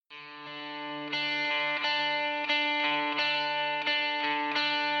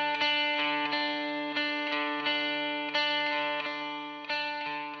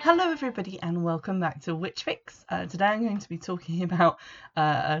Hello everybody and welcome back to Witch Fix. Today I'm going to be talking about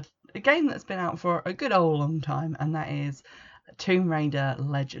a game that's been out for a good old long time, and that is Tomb Raider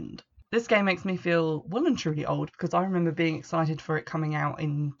Legend. This game makes me feel well and truly old because I remember being excited for it coming out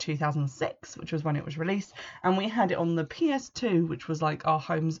in 2006, which was when it was released, and we had it on the PS2, which was like our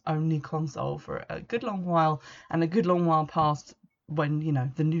home's only console for a good long while, and a good long while past when, you know,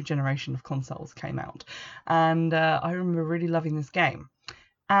 the new generation of consoles came out. And I remember really loving this game.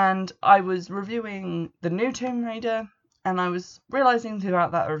 And I was reviewing the new Tomb Raider, and I was realising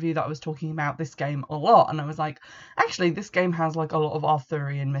throughout that review that I was talking about this game a lot, and I was like, actually this game has like a lot of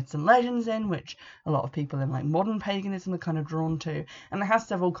Arthurian myths and legends in, which a lot of people in like modern paganism are kind of drawn to, and it has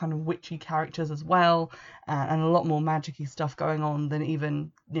several kind of witchy characters as well, and a lot more magic-y stuff going on than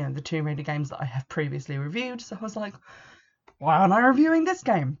even, you know, the Tomb Raider games that I have previously reviewed. So I was like, why aren't I reviewing this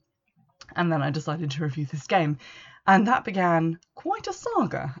game? And then I decided to review this game. And that began quite a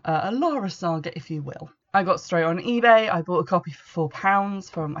saga, a Lara saga, if you will. I got straight on eBay. I bought a copy for £4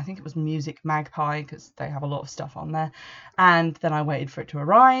 from, I think it was Music Magpie, because they have a lot of stuff on there. And then I waited for it to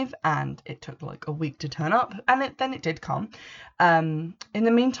arrive, and it took like a week to turn up, and then it did come. In the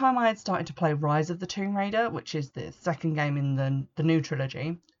meantime, I had started to play Rise of the Tomb Raider, which is the second game in the new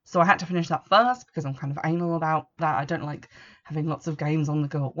trilogy. So I had to finish that first because I'm kind of anal about that. I don't like having lots of games on the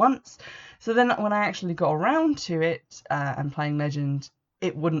go at once. So then when I actually got around to it and playing Legend,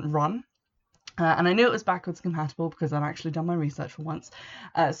 it wouldn't run. And I knew it was backwards compatible because I'd actually done my research for once.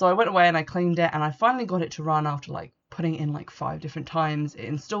 So I went away and I cleaned it, and I finally got it to run after like putting it in like 5 different times. It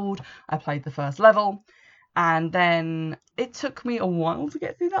installed, I played the first level, and then it took me a while to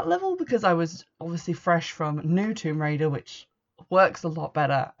get through that level because I was obviously fresh from new Tomb Raider, which works a lot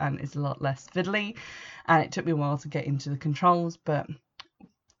better and is a lot less fiddly, and it took me a while to get into the controls, but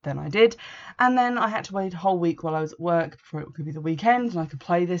then I did. And then I had to wait a whole week while I was at work before it could be the weekend and I could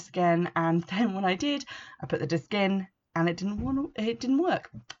play this again. And then when I did, I put the disc in and it didn't work.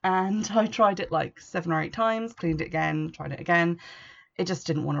 And I tried it like 7 or 8 times, cleaned it again, tried it again. It just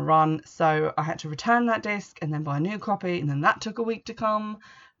didn't want to run, so I had to return that disc and then buy a new copy, and then that took a week to come,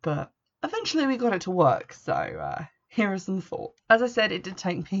 but eventually we got it to work. So here are some thoughts. As I said, it did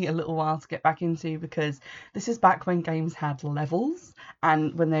take me a little while to get back into because this is back when games had levels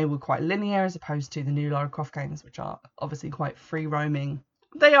and when they were quite linear as opposed to the new Lara Croft games, which are obviously quite free roaming.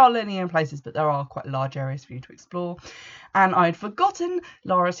 They are linear in places, but there are quite large areas for you to explore. And I'd forgotten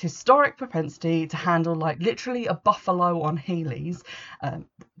Lara's historic propensity to handle like literally a buffalo on Heelys,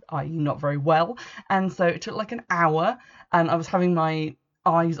 i.e. not very well. And so it took like an hour, and I was having my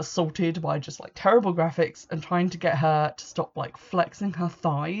eyes assaulted by just like terrible graphics and trying to get her to stop like flexing her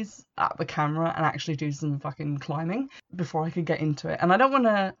thighs at the camera and actually do some fucking climbing before I could get into it. And I don't want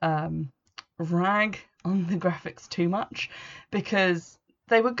to rag on the graphics too much because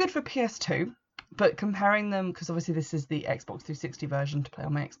they were good for PS2, but comparing them, because obviously this is the Xbox 360 version to play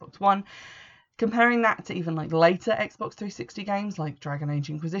on my Xbox One, comparing that to even like later Xbox 360 games like Dragon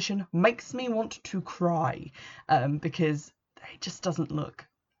Age Inquisition makes me want to cry because it just doesn't look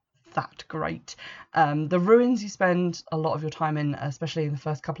that great. The ruins you spend a lot of your time in, especially in the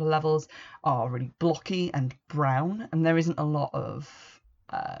first couple of levels, are really blocky and brown, and there isn't a lot of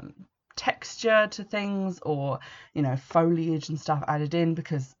texture to things or, you know, foliage and stuff added in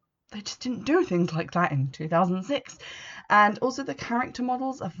because they just didn't do things like that in 2006. And also the character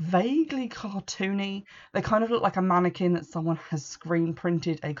models are vaguely cartoony. They kind of look like a mannequin that someone has screen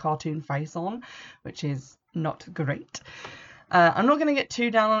printed a cartoon face on, which is not great. I'm not going to get too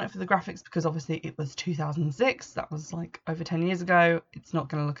down on it for the graphics because obviously it was 2006. That was like over 10 years ago. It's not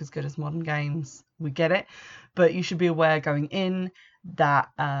going to look as good as modern games. We get it. But you should be aware going in that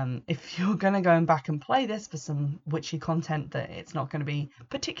if you're going to go back and play this for some witchy content, that it's not going to be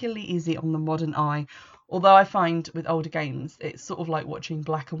particularly easy on the modern eye. Although I find with older games, it's sort of like watching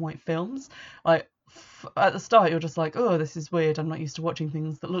black and white films. Like at the start, you're just like, oh, this is weird. I'm not used to watching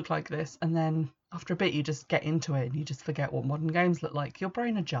things that look like this. And then after a bit, you just get into it and you just forget what modern games look like. Your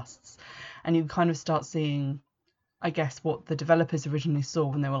brain adjusts and you kind of start seeing, I guess, what the developers originally saw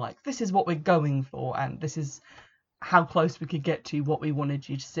when they were like, this is what we're going for and this is how close we could get to what we wanted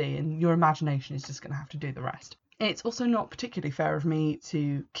you to see, and your imagination is just going to have to do the rest. It's also not particularly fair of me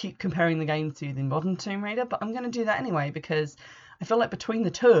to keep comparing the game to the modern Tomb Raider, but I'm going to do that anyway because I feel like between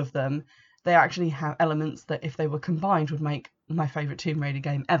the two of them, they actually have elements that if they were combined would make my favourite Tomb Raider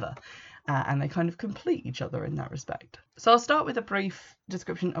game ever. And they kind of complete each other in that respect. So I'll start with a brief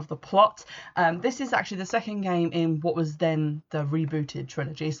description of the plot. This is actually the second game in what was then the rebooted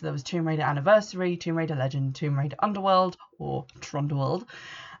trilogy. So there was Tomb Raider Anniversary, Tomb Raider Legend, Tomb Raider Underworld, or Trundleworld.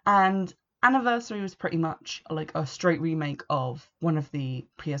 And Anniversary was pretty much like a straight remake of one of the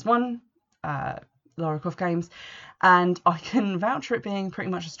PS1 Lara Croft games, and I can vouch for it being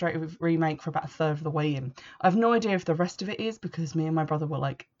pretty much a straight remake for about a third of the way in. I have no idea if the rest of it is, because me and my brother were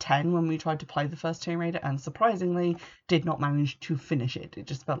like 10 when we tried to play the first Tomb Raider, and surprisingly did not manage to finish it. It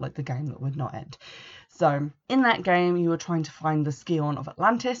just felt like the game that would not end. So in that game you were trying to find the Scion of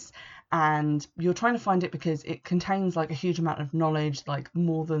Atlantis, and you're trying to find it because it contains like a huge amount of knowledge, like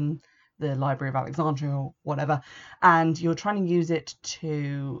more than the Library of Alexandria or whatever, and you're trying to use it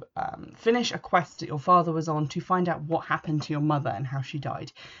to finish a quest that your father was on to find out what happened to your mother and how she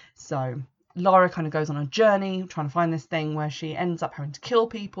died. So Lara kind of goes on a journey trying to find this thing where she ends up having to kill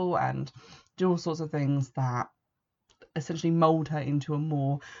people and do all sorts of things that essentially mould her into a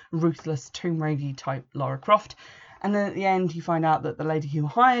more ruthless Tomb Raider type Lara Croft. And then at the end you find out that the lady who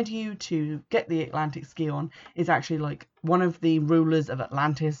hired you to get the Atlantic Scion is actually like one of the rulers of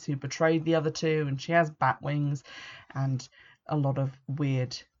Atlantis who betrayed the other two, and she has bat wings, and a lot of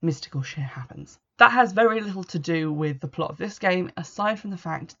weird mystical shit happens. That has very little to do with the plot of this game, aside from the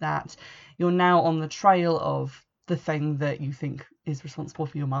fact that you're now on the trail of the thing that you think is responsible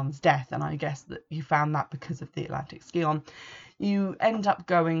for your mum's death, and I guess that you found that because of the Atlantic Scion. You end up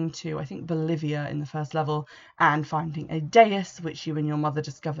going to, I think, Bolivia in the first level and finding a dais, which you and your mother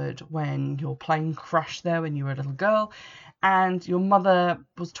discovered when your plane crashed there when you were a little girl. And your mother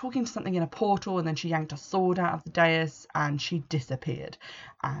was talking to something in a portal, and then she yanked a sword out of the dais and she disappeared.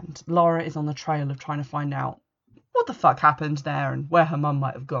 And Lara is on the trail of trying to find out what the fuck happened there and where her mum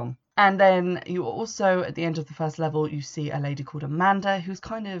might have gone. And then you also, at the end of the first level, you see a lady called Amanda, who's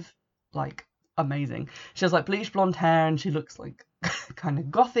kind of like amazing. She has like bleached blonde hair and she looks like kind of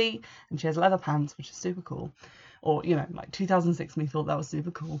gothy, and she has leather pants, which is super cool. Or, you know, like 2006 me thought that was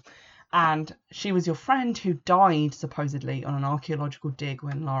super cool. And she was your friend who died supposedly on an archaeological dig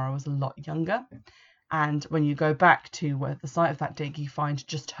when Lara was a lot younger. And when you go back to where the site of that dig, you find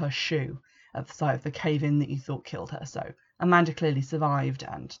just her shoe at the site of the cave-in that you thought killed her. So Amanda clearly survived,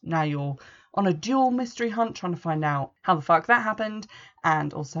 and now you're on a dual mystery hunt trying to find out how the fuck that happened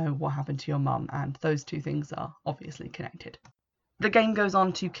and also what happened to your mum, and those two things are obviously connected. The game goes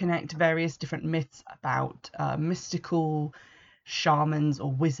on to connect various different myths about mystical shamans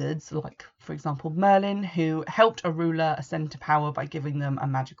or wizards, like for example Merlin, who helped a ruler ascend to power by giving them a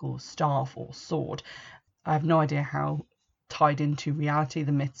magical staff or sword. I have no idea how tied into reality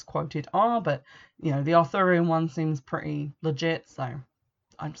the myths quoted are, but you know, the Arthurian one seems pretty legit, so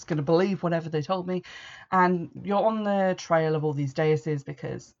I'm just going to believe whatever they told me. And you're on the trail of all these daises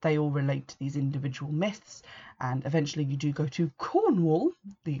because they all relate to these individual myths, and eventually you do go to Cornwall,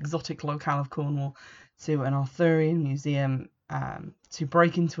 the exotic locale of Cornwall, to an Arthurian museum to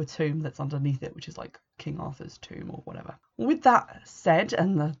break into a tomb that's underneath it, which is like King Arthur's tomb or whatever. With that said,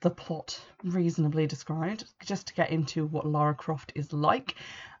 and the plot reasonably described, just to get into what Lara Croft is like,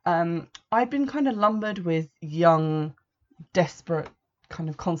 I've been kind of lumbered with young, desperate, kind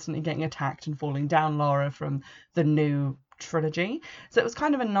of constantly getting attacked and falling down Lara from the new trilogy. So it was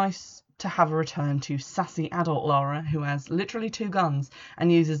kind of a nice to have a return to sassy adult Lara who has literally 2 guns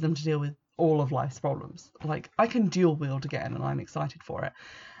and uses them to deal with all of life's problems. Like, I can dual wield again and I'm excited for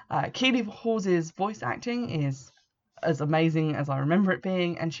it. Keeley Hawes' voice acting is as amazing as I remember it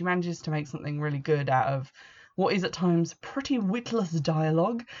being, and she manages to make something really good out of what is at times pretty witless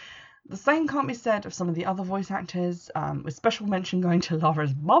dialogue. The same can't be said of some of the other voice actors, with special mention going to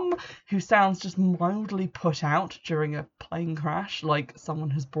Lara's mum, who sounds just mildly put out during a plane crash, like someone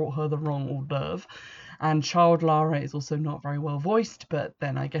has brought her the wrong hors d'oeuvre. And child Lara is also not very well voiced, but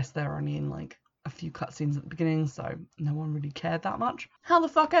then I guess they're only in like a few cutscenes at the beginning, so no one really cared that much. How the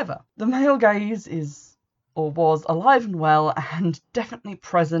fuck ever. The male gaze is, or was, alive and well and definitely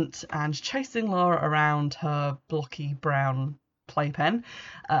present and chasing Lara around her blocky brown playpen.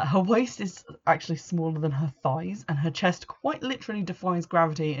 Her waist is actually smaller than her thighs, and her chest quite literally defies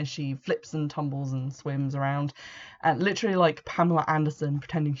gravity as she flips and tumbles and swims around, and literally like Pamela Anderson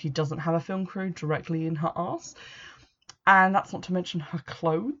pretending she doesn't have a film crew directly in her arse. And that's not to mention her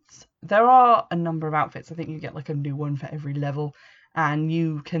clothes. There are a number of outfits. I think you get like a new one for every level, and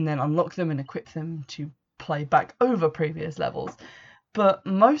you can then unlock them and equip them to play back over previous levels. But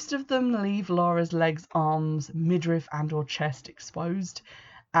most of them leave Lara's legs, arms, midriff and or chest exposed.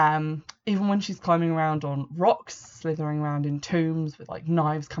 Even when she's climbing around on rocks, slithering around in tombs with like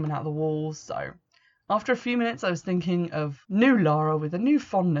knives coming out of the walls. So after a few minutes I was thinking of new Lara with a new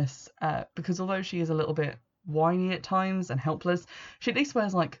fondness, because although she is a little bit whiny at times and helpless, she at least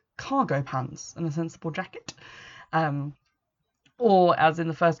wears like cargo pants and a sensible jacket. Or, as in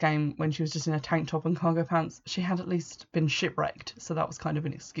the first game, when she was just in a tank top and cargo pants, she had at least been shipwrecked, so that was kind of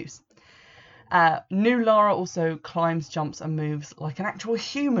an excuse. New Lara also climbs, jumps and moves like an actual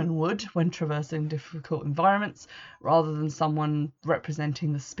human would when traversing difficult environments, rather than someone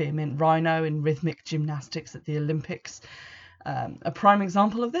representing the spearmint rhino in rhythmic gymnastics at the Olympics. A prime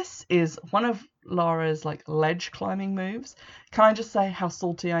example of this is one of Lara's like ledge climbing moves. Can I just say how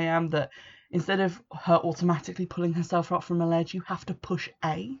salty I am that instead of her automatically pulling herself up from a ledge, you have to push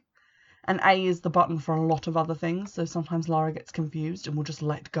A? And A is the button for a lot of other things, so sometimes Lara gets confused and will just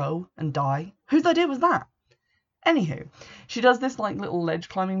let go and die. Whose idea was that? Anywho, she does this like little ledge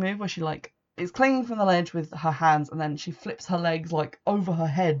climbing move where she like is clinging from the ledge with her hands, and then she flips her legs like over her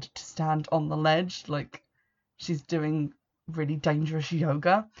head to stand on the ledge, like she's doing really dangerous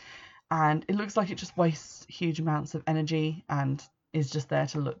yoga. And it looks like it just wastes huge amounts of energy and is just there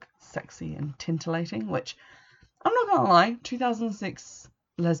to look sexy and tintillating, which I'm not gonna lie, 2006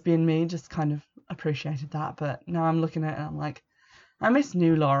 lesbian me just kind of appreciated that, but now I'm looking at it and I'm like, I miss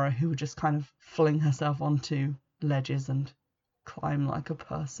new Lara who would just kind of fling herself onto ledges and climb like a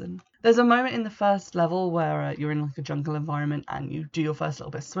person. There's a moment in the first level where you're in like a jungle environment and you do your first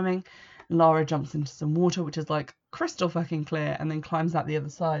little bit of swimming. Lara jumps into some water which is like crystal fucking clear, and then climbs out the other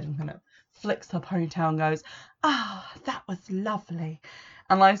side and kind of flicks her ponytail and goes, "Ah, that was lovely."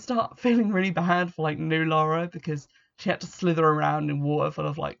 And I start feeling really bad for like new Lara because she had to slither around in water full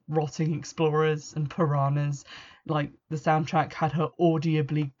of like rotting explorers and piranhas. Like the soundtrack had her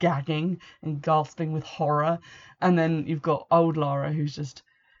audibly gagging and gasping with horror. And then you've got old Lara who's just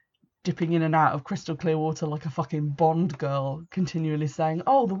dipping in and out of crystal clear water like a fucking Bond girl, continually saying,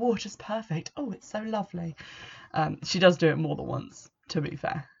 "Oh, the water's perfect. Oh, it's so lovely." She does do it more than once, to be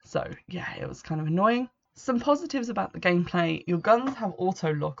fair. So yeah, it was kind of annoying. Some positives about the gameplay: your guns have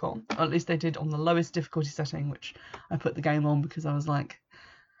auto lock on, or at least they did on the lowest difficulty setting, which I put the game on because I was like,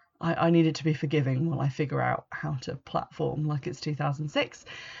 I need it to be forgiving while I figure out how to platform like it's 2006.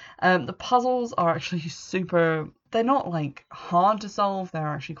 The puzzles are actually super, they're not like hard to solve, they're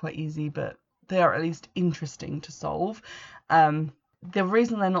actually quite easy, but they are at least interesting to solve. The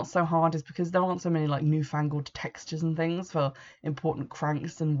reason they're not so hard is because there aren't so many like newfangled textures and things for important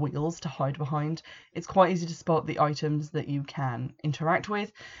cranks and wheels to hide behind. It's quite easy to spot the items that you can interact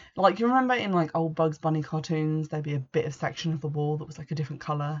with. Like, you remember in like old Bugs Bunny cartoons, there'd be a bit of section of the wall that was like a different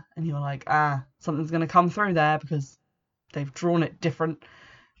colour, and you're like, something's going to come through there because they've drawn it different.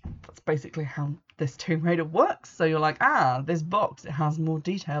 That's basically how this Tomb Raider works. So you're like, this box, it has more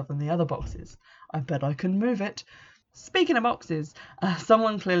detail than the other boxes. I bet I can move it. Speaking of boxes,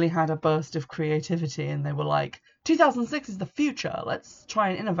 someone clearly had a burst of creativity and they were like, 2006 is the future, let's try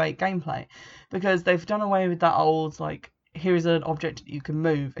and innovate gameplay. Because they've done away with that old, like, here is an object that you can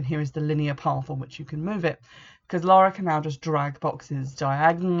move and here is the linear path on which you can move it. Because Lara can now just drag boxes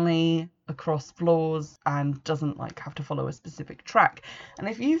diagonally across floors and doesn't like have to follow a specific track. And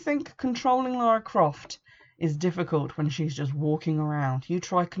if you think controlling Lara Croft is difficult when she's just walking around, you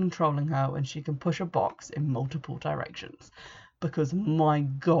try controlling her when she can push a box in multiple directions, because my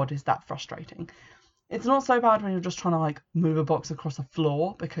god is that frustrating. It's not so bad when you're just trying to like move a box across a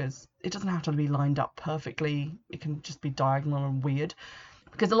floor, because it doesn't have to be lined up perfectly, it can just be diagonal and weird.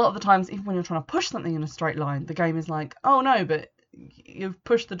 Because a lot of the times, even when you're trying to push something in a straight line, the game is like, oh no, but you've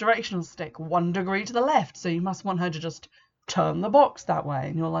pushed the directional stick 1 degree to the left, so you must want her to just turn the box that way.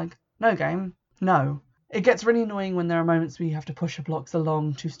 And you're like, no game, no. It gets really annoying when there are moments where you have to push the blocks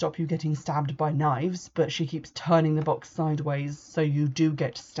along to stop you getting stabbed by knives, but she keeps turning the box sideways so you do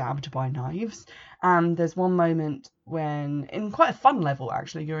get stabbed by knives. And there's one moment when, in quite a fun level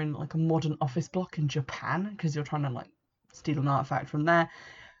actually, you're in like a modern office block in Japan, because you're trying to like steal an artifact from there.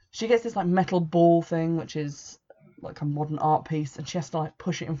 She gets this like metal ball thing, which is like a modern art piece, and she has to like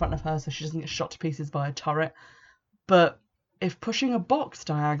push it in front of her so she doesn't get shot to pieces by a turret. But if pushing a box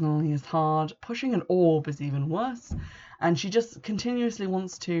diagonally is hard, pushing an orb is even worse. And she just continuously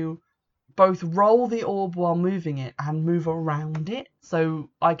wants to both roll the orb while moving it and move around it.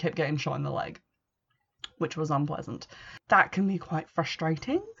 So I kept getting shot in the leg, which was unpleasant. That can be quite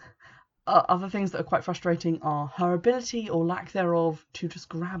frustrating. Other things that are quite frustrating are her ability or lack thereof to just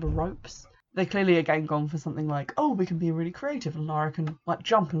grab ropes. They clearly again gone for something like, oh, we can be really creative and Lara can like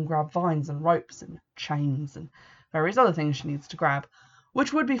jump and grab vines and ropes and chains and various other things she needs to grab,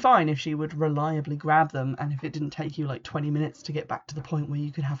 which would be fine if she would reliably grab them and if it didn't take you like 20 minutes to get back to the point where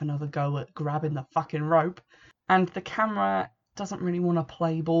you could have another go at grabbing the fucking rope. And the camera doesn't really want to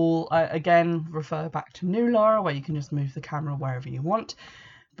play ball. I again refer back to new Lara, where you can just move the camera wherever you want.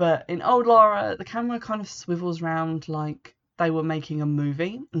 But in old Lara, the camera kind of swivels round like they were making a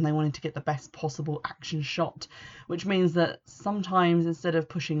movie and they wanted to get the best possible action shot, which means that sometimes instead of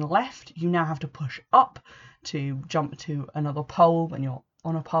pushing left, you now have to push up to jump to another pole when you're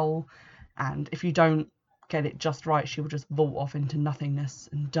on a pole. and if you don't get it just right, she will just vault off into nothingness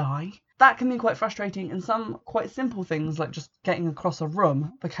and die. That can be quite frustrating, and some quite simple things like just getting across a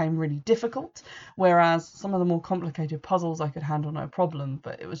room became really difficult, whereas some of the more complicated puzzles I could handle no problem,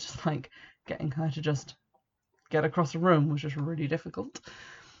 but it was just like getting her to just get across a room was just really difficult.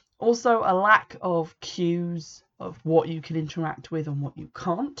 Also, a lack of cues of what you can interact with and what you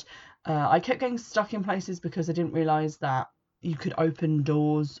can't. I kept getting stuck in places because I didn't realise that you could open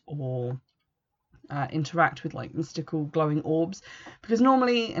doors or interact with like mystical glowing orbs, because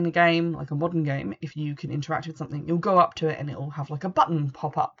normally in a game, like a modern game, if you can interact with something, you'll go up to it and it'll have like a button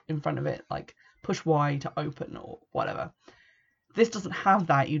pop up in front of it, like push Y to open or whatever. This doesn't have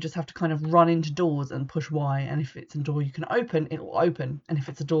that. You just have to kind of run into doors and push Y, and if it's a door you can open, it will open, and if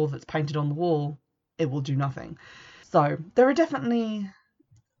it's a door that's painted on the wall, it will do nothing. So there are definitely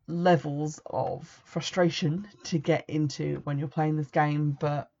levels of frustration to get into when you're playing this game,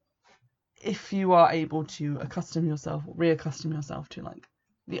 but if you are able to accustom yourself or reaccustom yourself to like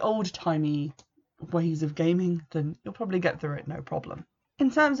the old-timey ways of gaming, then you'll probably get through it no problem. In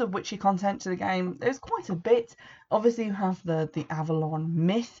terms of witchy content to the game, there's quite a bit. Obviously you have the Avalon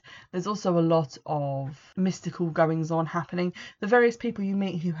myth. There's also a lot of mystical goings on happening. The various people you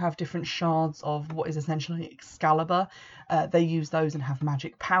meet who have different shards of what is essentially Excalibur, they use those and have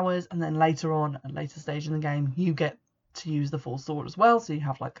magic powers, and then later on, at a later stage in the game, you get to use the full sword as well, so you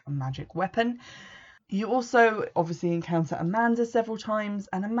have like a magic weapon. You also obviously encounter Amanda several times,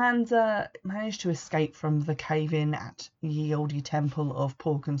 and Amanda managed to escape from the cave-in at Ye Olde Temple of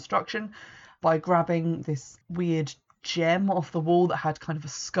Poor Construction by grabbing this weird gem off the wall that had kind of a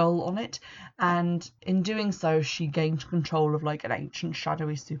skull on it, and in doing so she gained control of like an ancient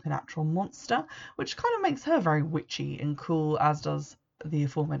shadowy supernatural monster, which kind of makes her very witchy and cool, as does the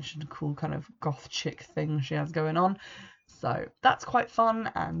aforementioned cool kind of goth chick thing she has going on. So that's quite fun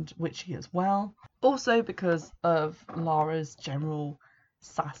and witchy as well. Also because of Lara's general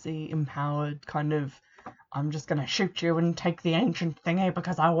sassy, empowered kind of, I'm just going to shoot you and take the ancient thingy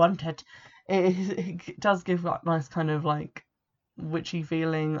because I want it. It does give that nice kind of like witchy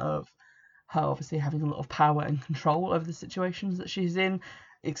feeling of her obviously having a lot of power and control over the situations that she's in,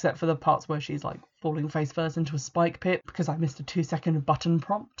 except for the parts where she's like falling face first into a spike pit because I missed a 2-second button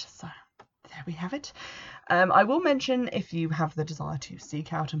prompt. So there we have it. I will mention, if you have the desire to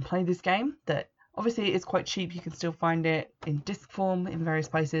seek out and play this game, that obviously it's quite cheap. You can still find it in disc form in various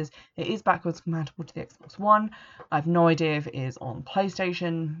places. It is backwards compatible to the Xbox One. I have no idea if it is on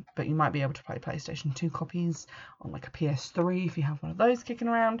PlayStation, but you might be able to play PlayStation 2 copies on like a PS3 if you have one of those kicking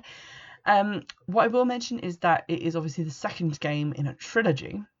around. What I will mention is that it is obviously the second game in a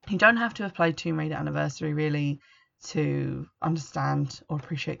trilogy. You don't have to have played Tomb Raider Anniversary really to understand or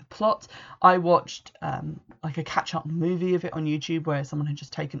appreciate the plot. I watched like a catch-up movie of it on YouTube where someone had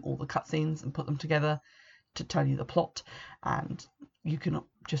just taken all the cutscenes and put them together to tell you the plot, and you can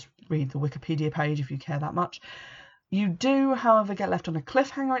just read the Wikipedia page if you care that much. You do, however, get left on a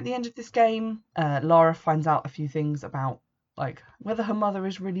cliffhanger at the end of this game. Lara finds out a few things about like whether her mother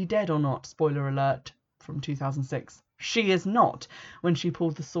is really dead or not. Spoiler alert from 2006. She is not. When she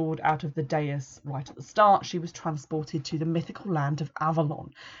pulled the sword out of the dais right at the start, she was transported to the mythical land of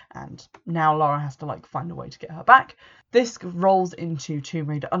Avalon, and now Lara has to like find a way to get her back. This rolls into Tomb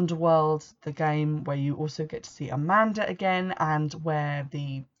Raider Underworld, the game where you also get to see Amanda again, and where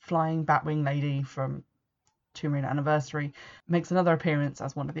the flying Batwing lady from Tomb Raider Anniversary makes another appearance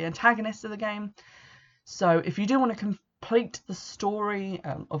as one of the antagonists of the game. So if you do want to complete the story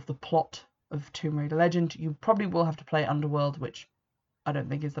of the plot of Tomb Raider Legend, you probably will have to play Underworld, which I don't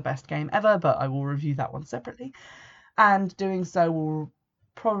think is the best game ever, but I will review that one separately. And doing so will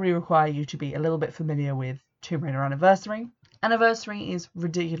probably require you to be a little bit familiar with Tomb Raider Anniversary. Anniversary is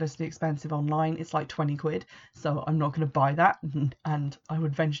ridiculously expensive online. It's like 20 quid, so I'm not going to buy that, and I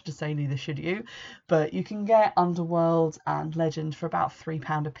would venture to say neither should you. But you can get Underworld and Legend for about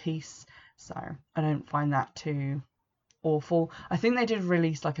 £3 a piece, so I don't find that too awful. I think they did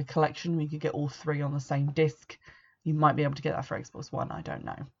release like a collection where you could get all three on the same disc. You might be able to get that for Xbox One, I don't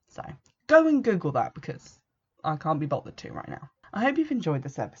know. So go and Google that because I can't be bothered to right now. I hope you've enjoyed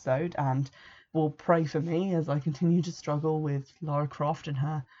this episode and will pray for me as I continue to struggle with Lara Croft and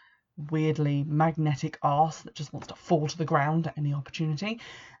her weirdly magnetic arse that just wants to fall to the ground at any opportunity.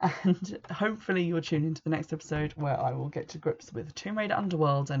 And hopefully you'll tune into the next episode where I will get to grips with Tomb Raider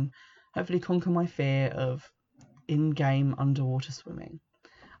Underworld and hopefully conquer my fear of in-game underwater swimming.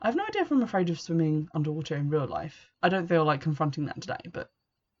 I have no idea if I'm afraid of swimming underwater in real life. I don't feel like confronting that today, but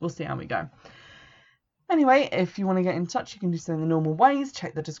we'll see how we go. Anyway, if you want to get in touch, you can do so in the normal ways.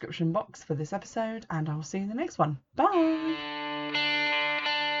 Check the description box for this episode, and I will see you in the next one. Bye!